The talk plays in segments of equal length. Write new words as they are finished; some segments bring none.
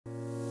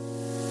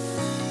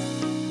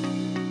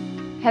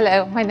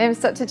Hello, my name is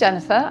Dr.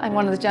 Jennifer. I'm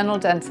one of the general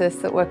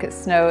dentists that work at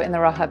Snö in the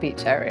Raha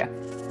Beach area.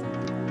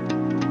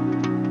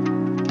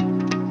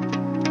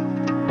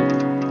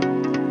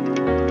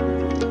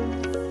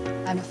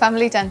 I'm a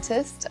family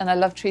dentist and I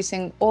love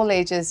treating all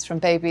ages from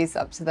babies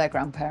up to their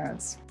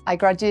grandparents. I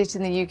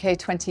graduated in the UK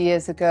 20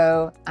 years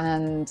ago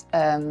and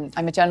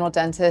I'm a general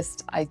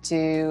dentist. I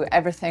do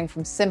everything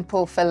from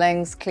simple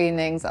fillings,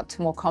 cleanings, up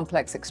to more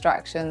complex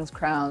extractions,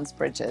 crowns,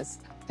 bridges.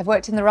 I've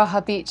worked in the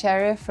Raha Beach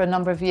area for a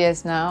number of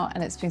years now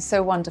and it's been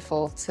so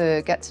wonderful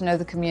to get to know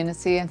the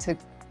community and to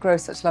grow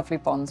such lovely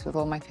bonds with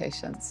all my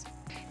patients.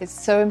 It's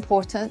so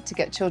important to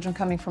get children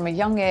coming from a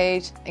young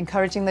age,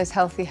 encouraging those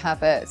healthy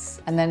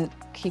habits and then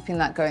keeping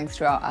that going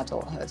throughout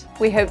adulthood.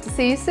 We hope to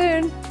see you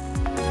soon.